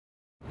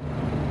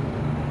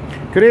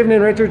Good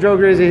evening, Richard. Joe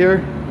Greasy here.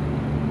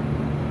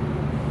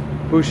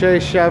 Boucher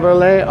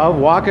Chevrolet of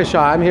Waukesha.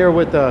 I'm here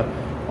with the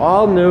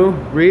all-new,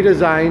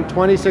 redesigned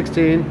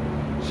 2016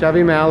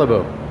 Chevy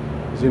Malibu.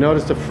 As you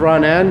notice, the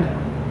front end,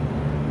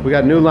 we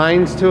got new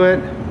lines to it,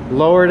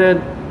 lowered it,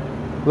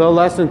 a little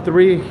less than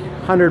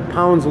 300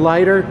 pounds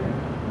lighter.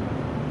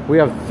 We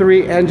have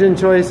 3 engine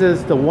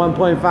choices, the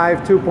 1.5,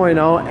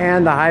 2.0,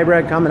 and the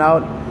hybrid coming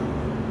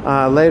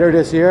out later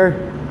this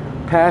year.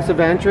 Passive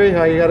entry,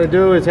 all you got to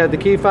do is have the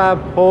key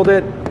fob, hold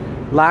it,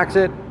 locks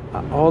it,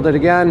 hold it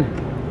again,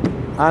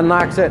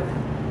 unlocks it.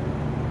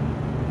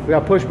 We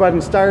got push button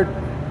start,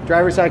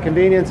 driver's side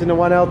convenience in the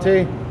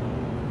 1LT,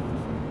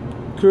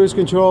 cruise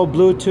control,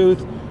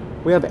 Bluetooth.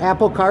 We have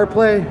Apple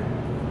CarPlay.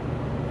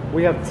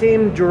 We have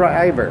Team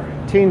Driver.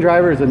 Team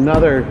Driver is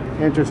another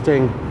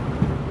interesting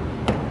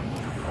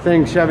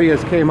thing Chevy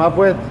has came up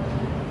with.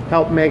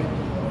 Help make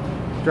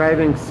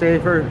driving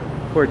safer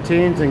for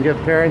teens and give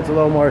parents a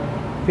little more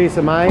peace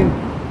of mind.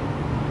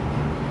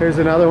 Here's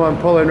another one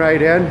pulling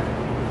right in.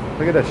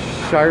 Look at the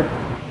sharp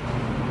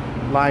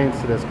lines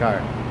to this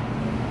car.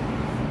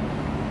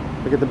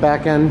 Look at the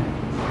back end.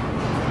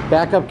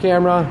 Backup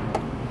camera.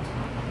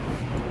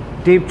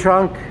 Deep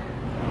trunk.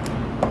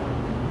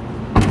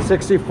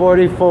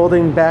 60/40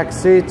 folding back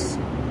seats.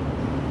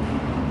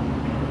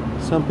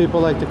 Some people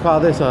like to call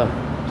this a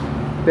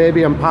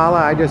baby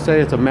Impala. I just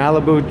say it's a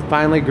Malibu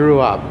finally grew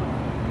up.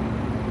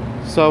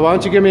 So why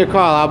don't you give me a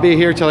call? I'll be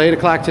here till 8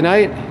 o'clock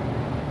tonight,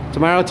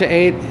 tomorrow to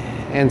 8,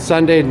 and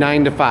Sunday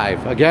 9 to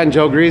 5. Again,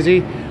 Joe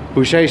Greasy,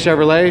 Boucher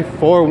Chevrolet,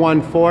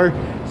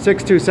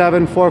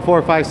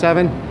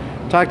 414-627-4457.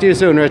 Talk to you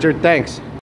soon, Richard. Thanks.